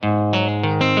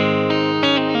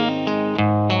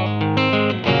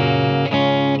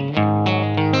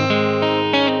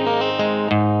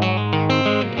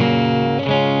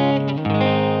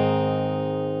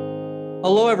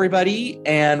everybody,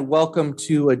 and welcome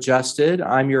to Adjusted.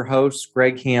 I'm your host,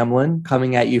 Greg Hamlin,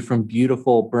 coming at you from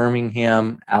beautiful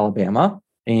Birmingham, Alabama.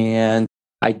 And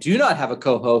I do not have a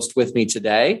co-host with me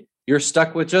today. You're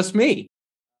stuck with just me.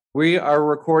 We are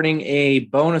recording a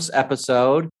bonus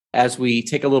episode as we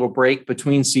take a little break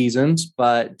between seasons,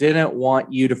 but didn't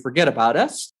want you to forget about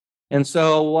us. And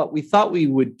so what we thought we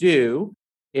would do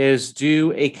is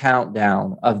do a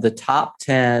countdown of the top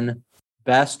 10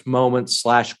 best moments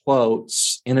 /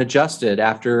 quotes in Adjusted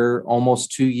after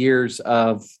almost 2 years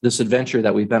of this adventure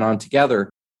that we've been on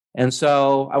together. And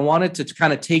so I wanted to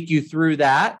kind of take you through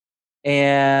that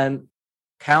and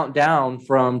count down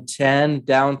from 10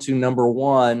 down to number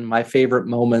 1, my favorite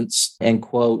moments and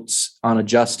quotes on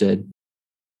Adjusted.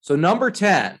 So number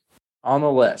 10 on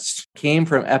the list came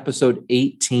from episode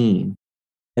 18.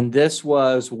 And this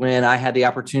was when I had the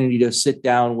opportunity to sit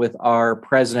down with our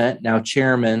president, now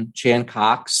chairman, Chan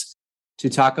Cox, to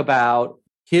talk about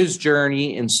his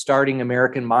journey in starting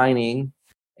American Mining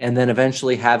and then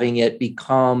eventually having it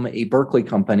become a Berkeley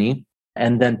company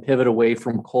and then pivot away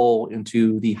from coal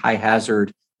into the high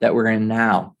hazard that we're in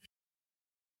now.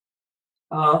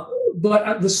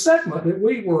 But the segment that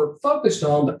we were focused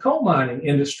on, the coal mining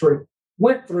industry,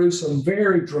 went through some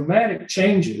very dramatic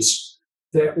changes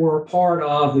that were a part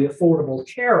of the Affordable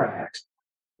Care Act,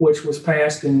 which was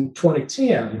passed in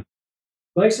 2010.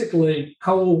 Basically,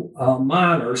 coal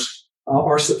miners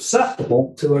are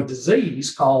susceptible to a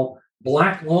disease called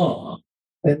black lung.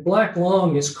 And black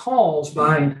lung is caused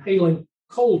by inhaling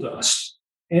coal dust,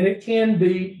 and it can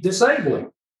be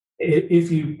disabling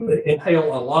if you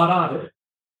inhale a lot of it.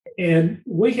 And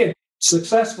we had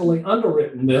successfully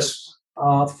underwritten this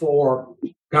for,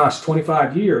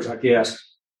 25 years, I guess.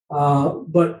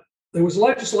 But there was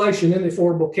legislation in the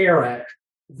Affordable Care Act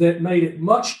that made it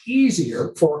much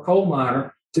easier for a coal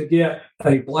miner to get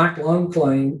a black lung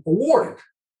claim awarded.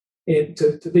 And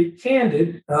to be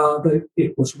candid,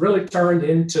 it was really turned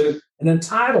into an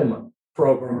entitlement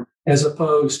program as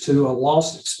opposed to a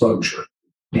loss exposure.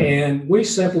 And we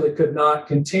simply could not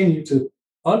continue to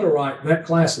underwrite that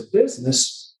class of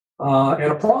business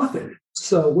at a profit.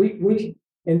 So we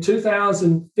in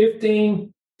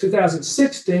 2015,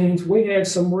 2016, we had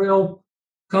some real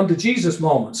come to Jesus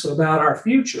moments about our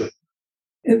future.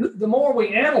 And the more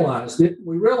we analyzed it,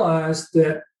 we realized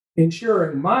that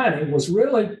insuring mining was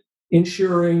really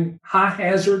insuring high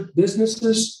hazard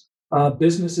businesses,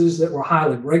 businesses that were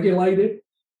highly regulated.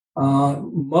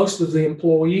 Most of the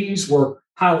employees were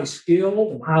highly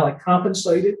skilled and highly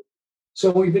compensated.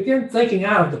 So we began thinking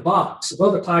out of the box of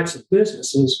other types of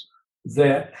businesses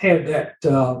that had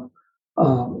that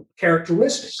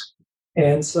characteristics.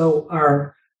 And so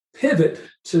our pivot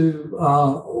to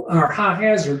our high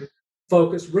hazard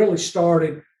focus really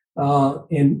started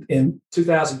in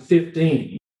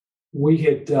 2015. We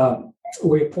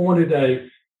appointed a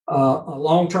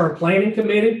long-term planning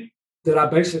committee that I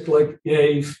basically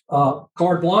gave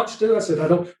carte blanche to. I said,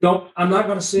 I'm not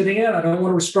going to sit in. I don't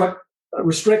want to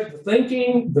restrict the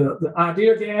thinking, the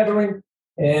idea gathering.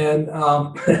 And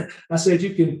I said,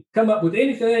 you can come up with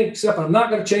anything except I'm not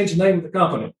going to change the name of the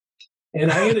company.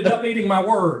 And I ended up eating my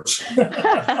words.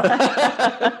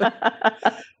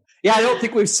 Yeah, I don't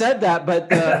think we've said that, but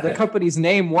the company's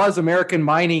name was American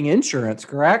Mining Insurance,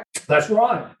 correct? That's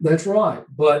right.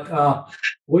 But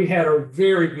we had a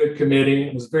very good committee.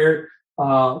 It was very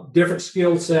different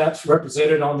skill sets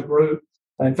represented on the group.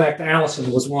 In fact, Allison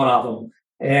was one of them.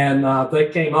 And they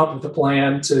came up with a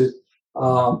plan to,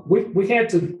 we had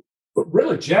to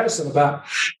really jettison about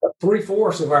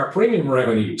 3/4 of our premium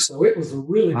revenue. So it was a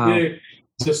really big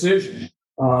decision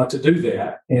to do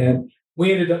that. And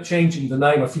we ended up changing the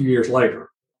name a few years later.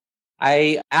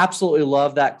 I absolutely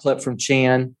love that clip from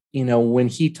Chan. You know, when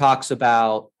he talks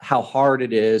about how hard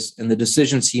it is and the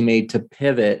decisions he made to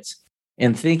pivot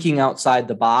and thinking outside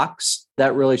the box,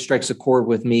 that really strikes a chord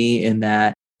with me in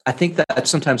that I think that's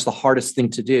sometimes the hardest thing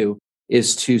to do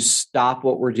is to stop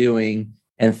what we're doing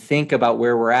and think about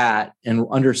where we're at and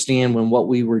understand when what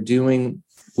we were doing,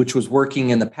 which was working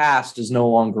in the past, is no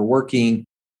longer working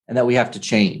and that we have to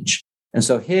change. And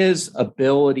so his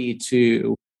ability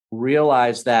to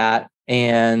realize that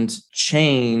and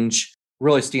change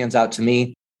really stands out to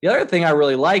me. The other thing I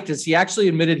really liked is he actually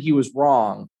admitted he was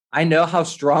wrong. I know how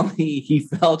strongly he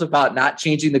felt about not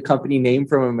changing the company name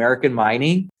from American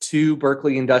Mining to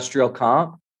Berkeley Industrial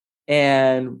Comp.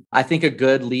 And I think a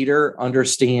good leader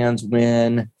understands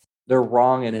when they're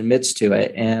wrong and admits to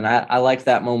it. And I like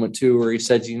that moment too, where he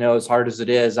says, you know, as hard as it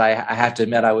is, I have to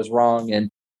admit I was wrong. And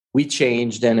we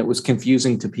changed and it was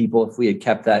confusing to people if we had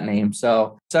kept that name.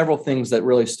 So several things that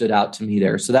really stood out to me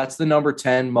there. So that's the number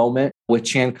 10 moment with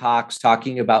Chan Cox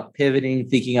talking about pivoting,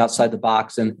 thinking outside the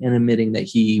box, and admitting that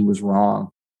he was wrong.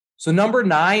 So number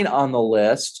 9 on the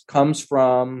list comes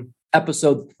from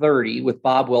episode 30 with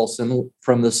Bob Wilson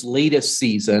from this latest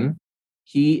season.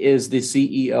 He is the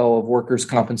CEO of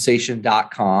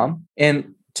workerscompensation.com.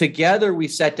 And together we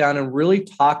sat down and really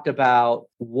talked about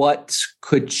what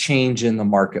could change in the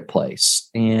marketplace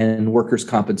and workers'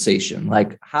 compensation,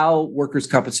 like how workers'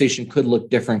 compensation could look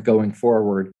different going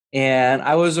forward. And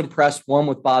I was impressed, one,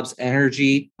 with Bob's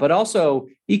energy, but also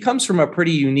he comes from a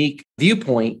pretty unique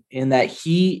viewpoint in that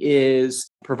he is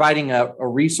providing a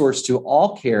resource to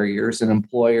all carriers and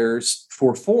employers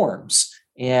for forms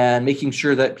and making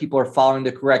sure that people are following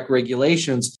the correct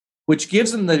regulations, which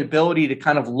gives them the ability to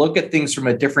kind of look at things from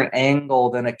a different angle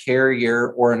than a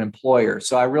carrier or an employer.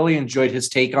 So I really enjoyed his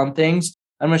take on things.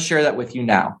 I'm going to share that with you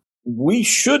now. We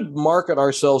should market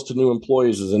ourselves to new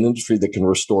employees as an industry that can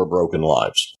restore broken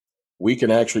lives. We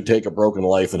can actually take a broken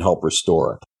life and help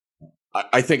restore it.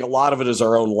 I think a lot of it is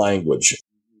our own language.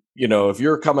 You know, if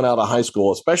you're coming out of high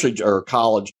school, especially or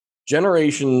college,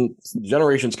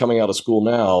 generations coming out of school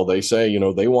now, they say, you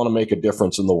know, they want to make a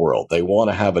difference in the world. They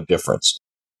want to have a difference.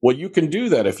 Well, you can do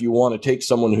that if you want to take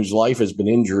someone whose life has been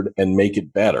injured and make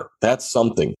it better. That's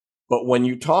something. But when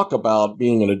you talk about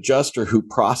being an adjuster who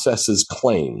processes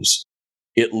claims,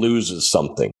 it loses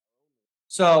something.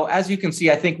 So as you can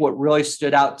see, I think what really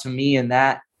stood out to me in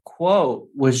that quote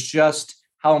was just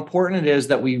how important it is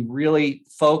that we really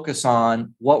focus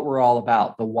on what we're all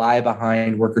about, the why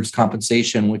behind workers'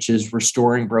 compensation, which is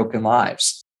restoring broken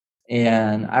lives.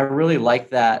 And I really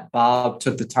like that Bob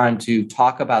took the time to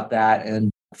talk about that and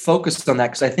focused on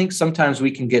that, because I think sometimes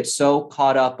we can get so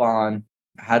caught up on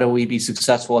how do we be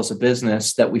successful as a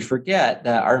business that we forget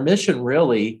that our mission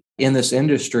really in this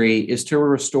industry is to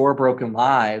restore broken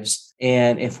lives.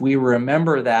 And if we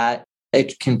remember that,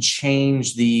 it can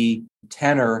change the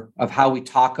tenor of how we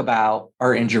talk about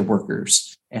our injured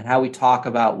workers and how we talk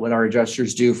about what our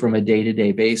adjusters do from a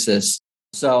day-to-day basis.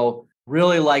 So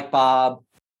really like Bob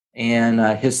and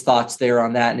his thoughts there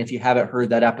on that. And if you haven't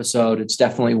heard that episode, it's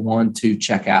definitely one to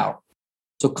check out.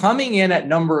 So coming in at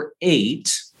number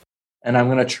 8, and I'm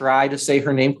going to try to say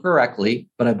her name correctly,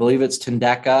 but I believe it's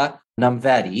Tendeka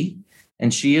Namvedi,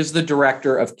 and she is the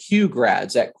director of Q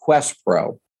Grads at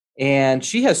QuestPro. And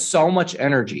she has so much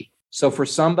energy. So for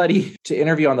somebody to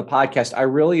interview on the podcast, I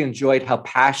really enjoyed how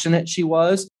passionate she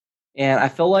was. And I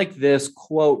feel like this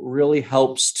quote really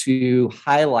helps to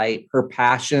highlight her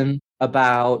passion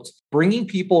about bringing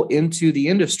people into the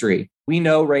industry. We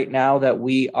know right now that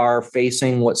we are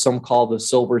facing what some call the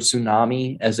silver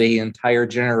tsunami as an entire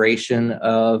generation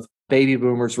of baby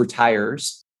boomers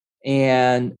retires.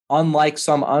 And unlike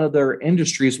some other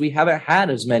industries, we haven't had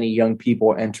as many young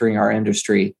people entering our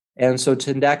industry. And so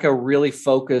Tendeka really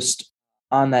focused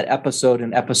on that episode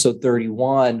in episode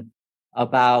 31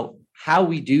 about how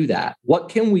we do that. What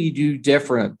can we do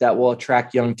different that will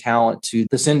attract young talent to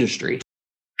this industry?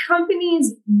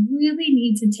 Companies really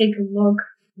need to take a look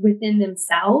within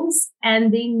themselves,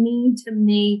 and they need to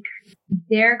make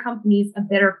their companies a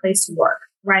better place to work,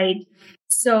 right?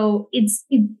 So it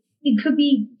could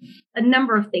be a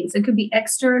number of things. It could be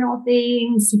external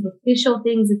things, superficial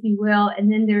things, if you will,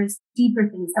 and then there's deeper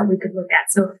things that we could look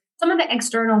at. So some of the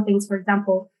external things, for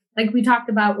example, like we talked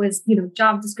about was,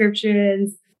 job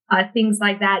descriptions, things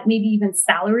like that, maybe even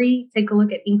salary. Take a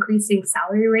look at increasing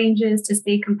salary ranges to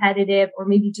stay competitive, or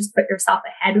maybe just put yourself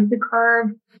ahead of the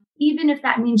curve. Even if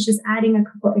that means just adding a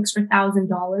couple extra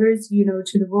 $1,000,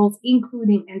 to the roles,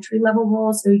 including entry-level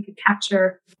roles, so you could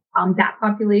capture that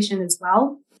population as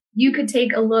well. You could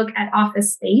take a look at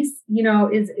office space.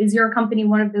 Is your company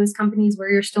one of those companies where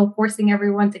you're still forcing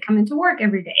everyone to come into work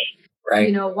every day?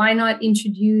 Right. Why not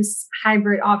introduce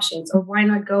hybrid options, or why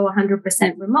not go 100%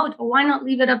 remote, or why not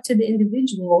leave it up to the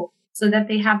individual so that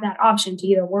they have that option to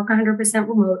either work 100%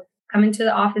 remote, come into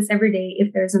the office every day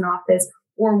if there's an office,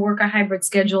 or work a hybrid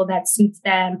schedule that suits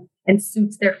them and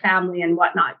suits their family and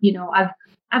whatnot.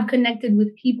 I've connected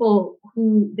with people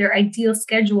who their ideal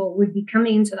schedule would be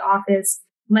coming into the office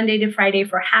Monday to Friday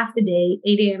for half the day,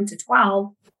 8 a.m. to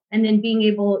 12, and then being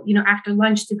able, after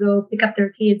lunch to go pick up their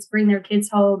kids, bring their kids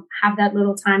home, have that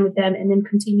little time with them, and then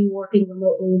continue working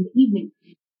remotely in the evening.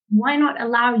 Why not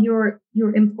allow your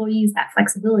employees that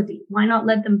flexibility? Why not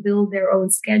let them build their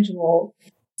own schedule?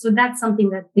 So that's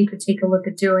something that they could take a look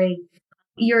at doing.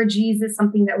 ERGs is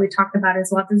something that we talked about as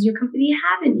well. Does your company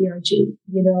have an ERG?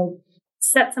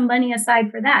 set some money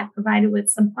aside for that, provide it with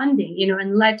some funding,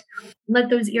 and let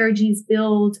those ERGs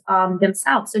build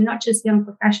themselves. So not just young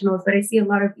professionals, but I see a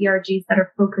lot of ERGs that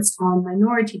are focused on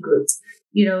minority groups,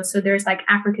 so there's like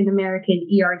African American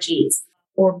ERGs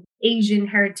or Asian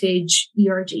heritage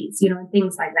ERGs, and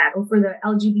things like that, or for the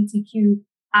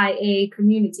LGBTQIA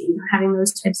community, having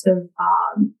those types of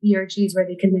ERGs where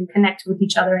they can then connect with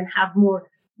each other and have more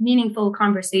meaningful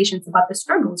conversations about the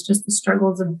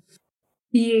struggles of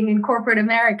being in corporate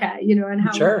America, and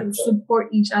how we can support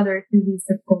each other through these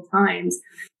difficult times.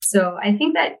 So I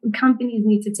think that companies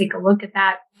need to take a look at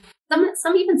that.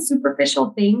 Some even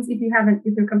superficial things, if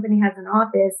your company has an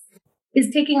office, is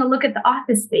taking a look at the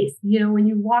office space. When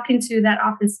you walk into that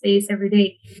office space every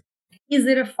day, is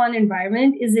it a fun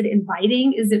environment? Is it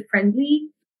inviting? Is it friendly?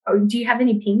 Or do you have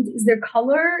any paint? Is there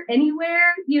color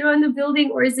anywhere, in the building?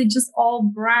 Or is it just all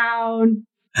brown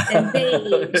and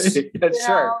beige?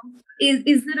 Sure. Is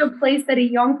it a place that a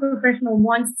young professional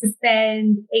wants to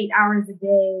spend 8 hours a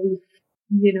day,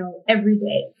 every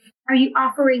day? Are you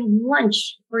offering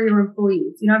lunch for your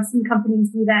employees? I've seen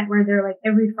companies do that where they're like,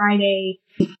 every Friday,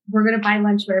 we're going to buy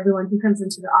lunch for everyone who comes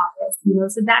into the office,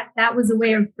 so that was a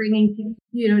way of bringing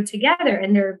people, together.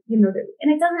 And they're, and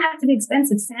it doesn't have to be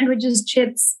expensive. Sandwiches,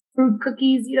 chips, fruit,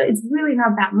 cookies, it's really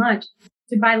not that much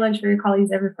to buy lunch for your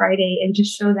colleagues every Friday and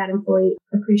just show that employee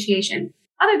appreciation.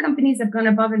 Other companies have gone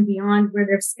above and beyond where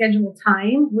they've scheduled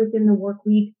time within the work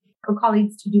week for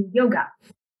colleagues to do yoga,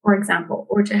 for example,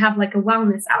 or to have like a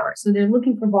wellness hour. So they're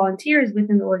looking for volunteers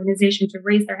within the organization to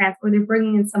raise their hands, or they're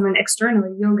bringing in someone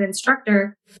externally, yoga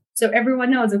instructor. So everyone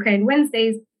knows, okay, on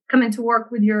Wednesdays, come into work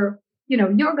with your,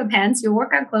 yoga pants, your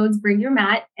workout clothes, bring your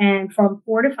mat. And from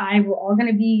 4 to 5, we're all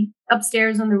going to be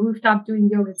upstairs on the rooftop doing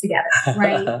yoga together,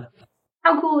 right?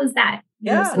 How cool is that?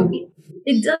 Yeah. So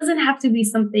it doesn't have to be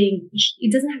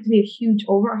a huge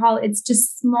overhaul. It's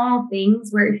just small things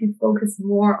where if you focus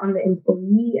more on the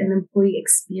employee and the employee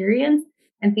experience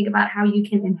and think about how you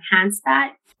can enhance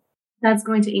that, that's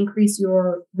going to increase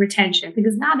your retention.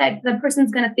 Because now that the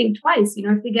person's going to think twice,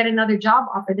 if they get another job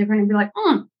offer, they're going to be like,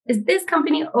 is this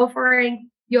company offering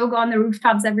yoga on the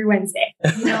rooftops every Wednesday?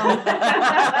 I'm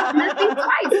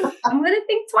going to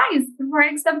think twice before I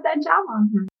accept that job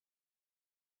offer.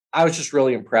 I was just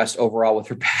really impressed overall with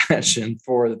her passion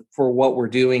for what we're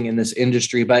doing in this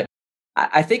industry. But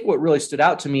I think what really stood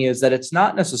out to me is that it's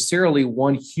not necessarily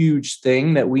one huge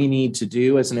thing that we need to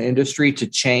do as an industry to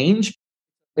change.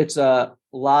 It's a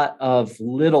lot of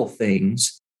little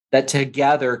things that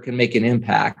together can make an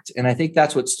impact. And I think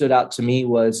that's what stood out to me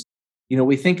was,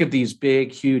 we think of these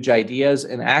big, huge ideas,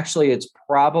 and actually it's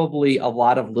probably a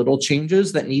lot of little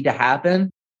changes that need to happen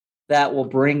that will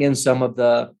bring in some of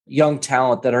the young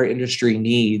talent that our industry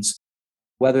needs,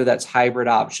 whether that's hybrid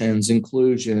options,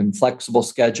 inclusion, flexible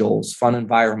schedules, fun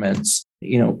environments,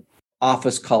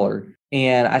 office color.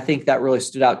 And I think that really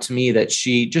stood out to me, that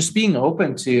she just being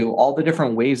open to all the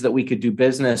different ways that we could do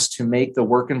business to make the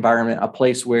work environment a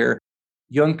place where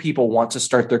young people want to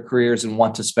start their careers and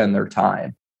want to spend their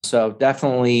time. So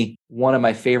definitely one of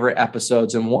my favorite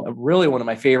episodes, and really one of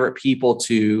my favorite people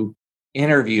to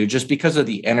interview, just because of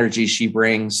the energy she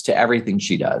brings to everything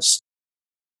she does.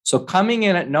 So coming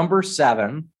in at number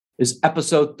 7 is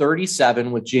episode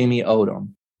 37 with Jamie Odom.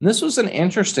 And this was an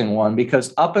interesting one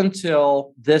because up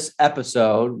until this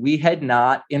episode, we had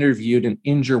not interviewed an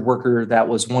injured worker that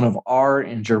was one of our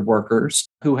injured workers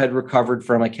who had recovered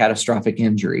from a catastrophic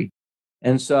injury.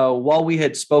 And so while we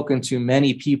had spoken to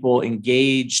many people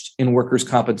engaged in workers'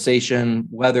 compensation,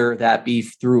 whether that be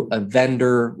through a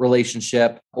vendor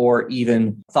relationship or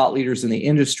even thought leaders in the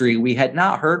industry, we had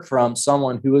not heard from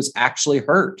someone who was actually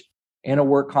hurt in a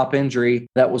work comp injury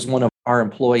that was one of our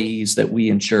employees that we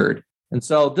insured. And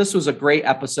so this was a great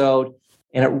episode,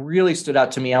 and it really stood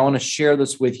out to me. I want to share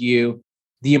this with you,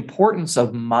 the importance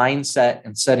of mindset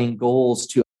and setting goals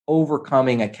to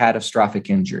overcoming a catastrophic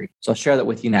injury. So I'll share that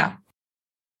with you now.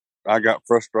 I got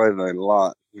frustrated a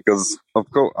lot because, of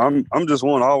course, I'm just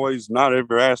one always not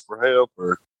ever ask for help,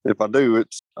 or if I do,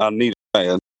 I need it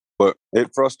bad. But it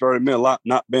frustrated me a lot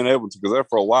not being able to, because there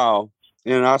for a while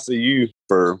in ICU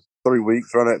for 3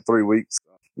 weeks, right at 3 weeks,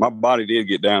 my body did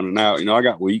get down and out. I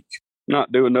got weak,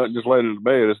 not doing nothing, just laying in the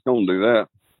bed. It's going to do that.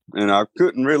 And I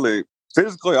couldn't really,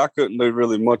 physically, I couldn't do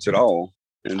really much at all.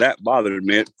 And that bothered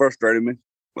me. It frustrated me.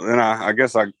 But then I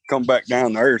guess I come back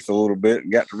down to earth a little bit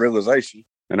and got the realization.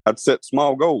 And I'd set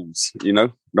small goals,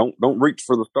 don't reach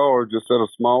for the stars, just set a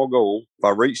small goal. If I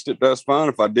reached it, that's fine.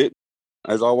 If I didn't,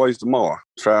 as always, tomorrow,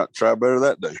 try better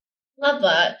that day. Love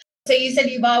that. So you said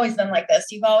you've always been like this.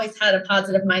 You've always had a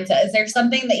positive mindset. Is there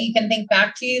something that you can think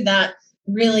back to that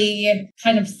really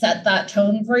kind of set that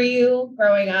tone for you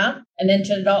growing up and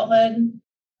into adulthood?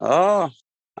 I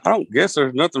don't guess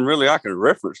there's nothing really I can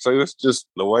reference to. It's just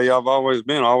the way I've always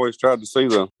been. I always tried to see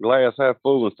the glass half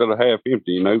full instead of half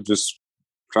empty, just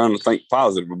trying to think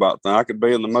positive about things. I could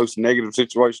be in the most negative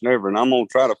situation ever, and I'm going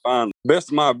to try to find, best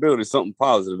of my ability, something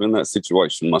positive in that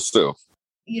situation myself.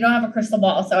 You don't have a crystal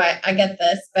ball, so I get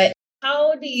this, but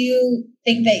how do you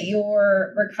think that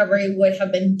your recovery would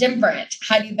have been different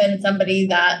had you been somebody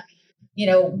that,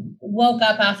 woke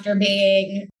up after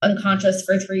being unconscious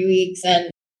for 3 weeks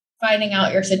and finding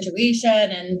out your situation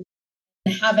and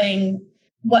having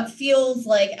what feels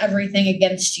like everything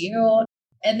against you,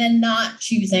 and then not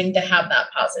choosing to have that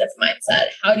positive mindset?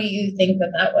 How do you think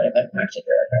that would have impacted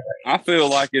your recovery? I feel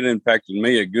like it impacted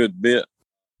me a good bit,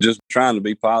 just trying to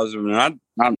be positive. And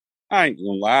I ain't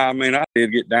gonna lie. I mean, I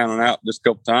did get down and out just a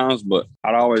couple times, but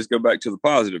I'd always go back to the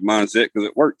positive mindset because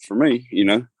it worked for me,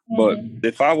 Mm-hmm. But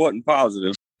if I wasn't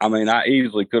positive, I mean, I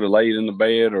easily could have laid in the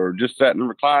bed or just sat in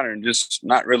the recliner and just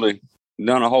not really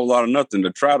done a whole lot of nothing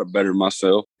to try to better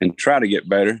myself and try to get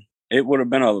better. It would have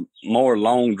been a more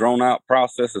long, drawn-out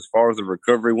process as far as the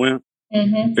recovery went.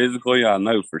 Mm-hmm. Physically, I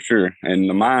know for sure. And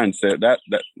the mindset,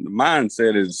 the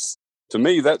mindset is, to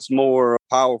me, that's more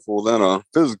powerful than a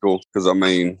physical. Because, I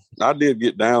mean, I did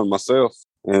get down myself.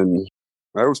 And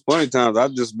there was plenty of times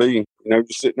I'd just be,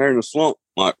 just sitting there in a slump,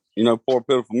 like, poor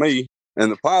pitiful me.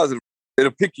 And the positive,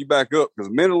 it'll pick you back up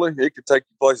because mentally it could take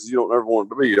you places you don't ever want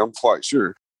to be. I'm quite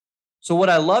sure. So what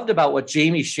I loved about what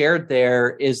Jamie shared there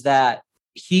is that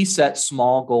he set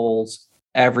small goals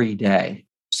every day.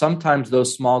 Sometimes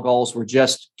those small goals were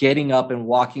just getting up and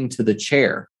walking to the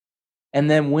chair. And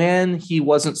then when he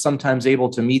wasn't sometimes able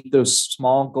to meet those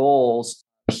small goals,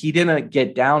 he didn't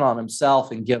get down on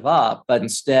himself and give up, but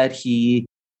instead he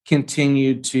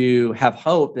continued to have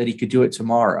hope that he could do it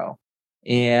tomorrow.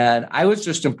 And I was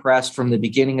just impressed from the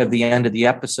beginning of the end of the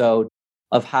episode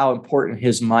of how important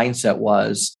his mindset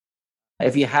was.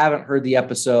 If you haven't heard the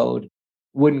episode,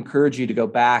 would encourage you to go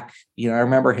back. I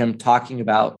remember him talking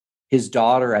about his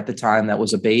daughter at the time that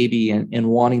was a baby and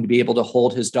wanting to be able to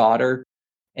hold his daughter.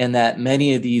 And that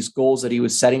many of these goals that he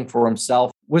was setting for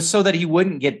himself was so that he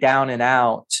wouldn't get down and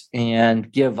out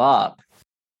and give up.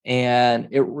 And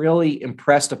it really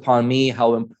impressed upon me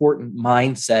how important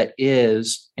mindset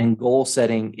is and goal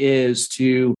setting is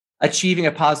to achieving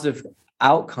a positive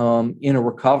outcome in a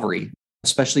recovery,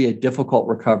 especially a difficult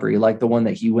recovery like the one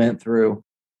that he went through.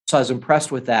 So I was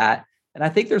impressed with that. And I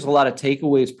think there's a lot of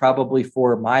takeaways probably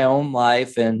for my own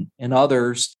life and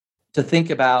others to think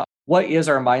about what is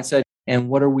our mindset and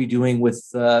what are we doing with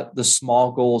the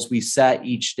small goals we set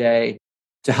each day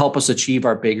to help us achieve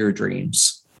our bigger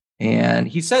dreams. And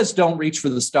he says, don't reach for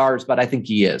the stars, but I think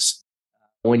he is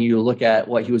when you look at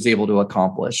what he was able to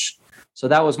accomplish. So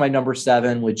that was my number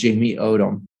 7 with Jamie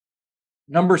Odom.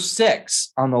 Number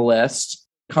 6 on the list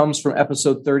comes from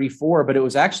episode 34, but it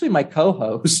was actually my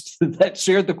co-host that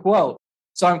shared the quote.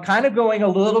 So I'm kind of going a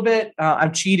little bit,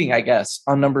 I'm cheating, I guess,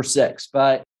 on number 6,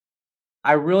 but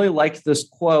I really liked this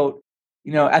quote.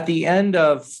 At the end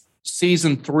of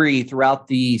season 3, throughout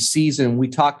the season, we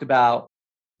talked about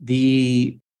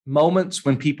the moments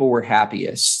when people were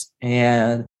happiest.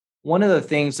 And one of the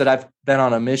things that I've been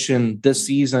on a mission this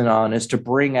season on is to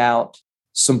bring out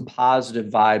some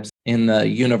positive vibes in the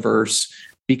universe,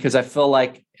 because I feel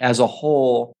like as a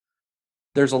whole,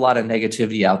 there's a lot of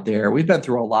negativity out there. We've been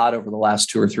through a lot over the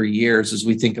last 2 or 3 years as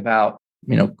we think about,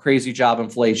 crazy job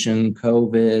inflation,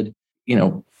 COVID,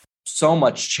 so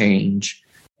much change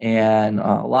and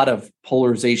a lot of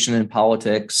polarization in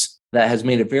politics that has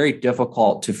made it very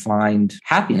difficult to find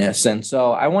happiness. And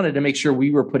so I wanted to make sure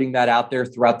we were putting that out there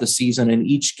throughout the season, and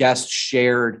each guest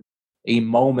shared a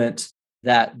moment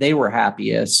that they were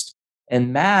happiest.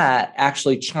 And Matt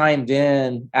actually chimed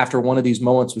in after one of these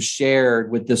moments was shared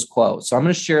with this quote. So I'm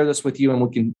going to share this with you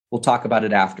and we'll talk about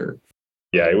it after.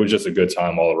 Yeah, it was just a good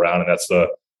time all around. And that's a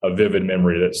vivid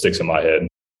memory that sticks in my head.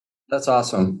 That's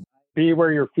awesome. Be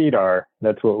where your feet are.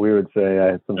 That's what we would say. I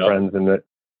had some friends and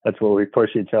that's what we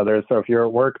push each other. So if you're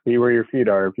at work, be where your feet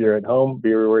are. If you're at home,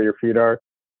 be where your feet are.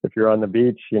 If you're on the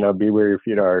beach, be where your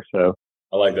feet are. So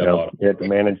I like that model. You have to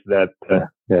manage that.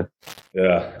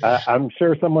 Yeah. I'm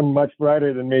sure someone much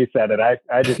brighter than me said it.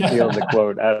 I just feel the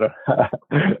quote.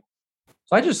 So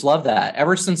I just love that.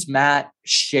 Ever since Matt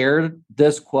shared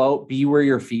this quote, be where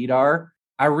your feet are,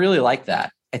 I really like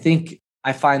that. I think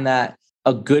I find that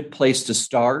a good place to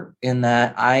start, in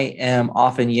that I am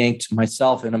often yanked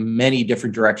myself in many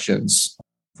different directions,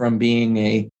 from being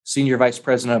a senior vice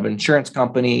president of an insurance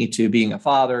company to being a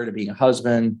father to being a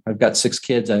husband. I've got 6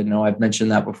 kids. I know I've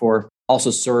mentioned that before. Also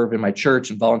serve in my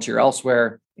church and volunteer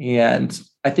elsewhere. And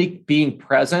I think being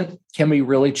present can be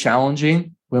really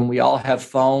challenging when we all have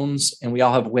phones and we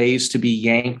all have ways to be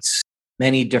yanked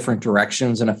many different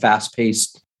directions in a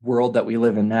fast-paced world that we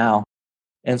live in now.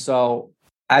 And so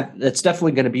that's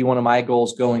definitely going to be one of my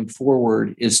goals going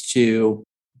forward, is to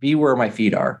be where my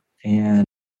feet are. And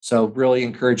so really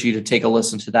encourage you to take a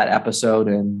listen to that episode,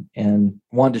 and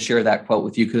wanted to share that quote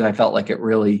with you because I felt like it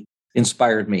really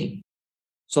inspired me.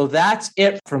 So that's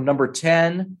it from number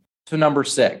 10 to number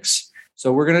 6.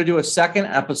 So we're going to do a second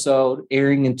episode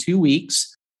airing in 2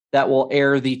 weeks that will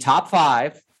air the top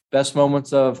 5 best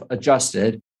moments of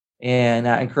Adjusted. And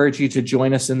I encourage you to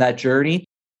join us in that journey.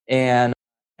 And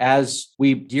as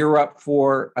we gear up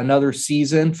for another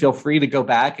season, feel free to go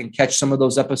back and catch some of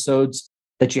those episodes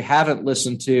that you haven't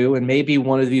listened to. And maybe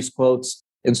one of these quotes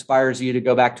inspires you to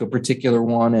go back to a particular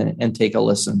one and take a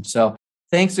listen. So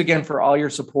thanks again for all your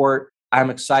support. I'm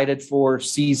excited for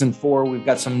season 4. We've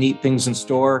got some neat things in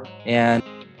store, and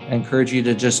I encourage you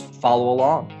to just follow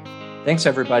along. Thanks,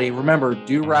 everybody. Remember,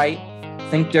 do right,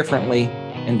 think differently,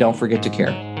 and don't forget to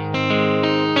care.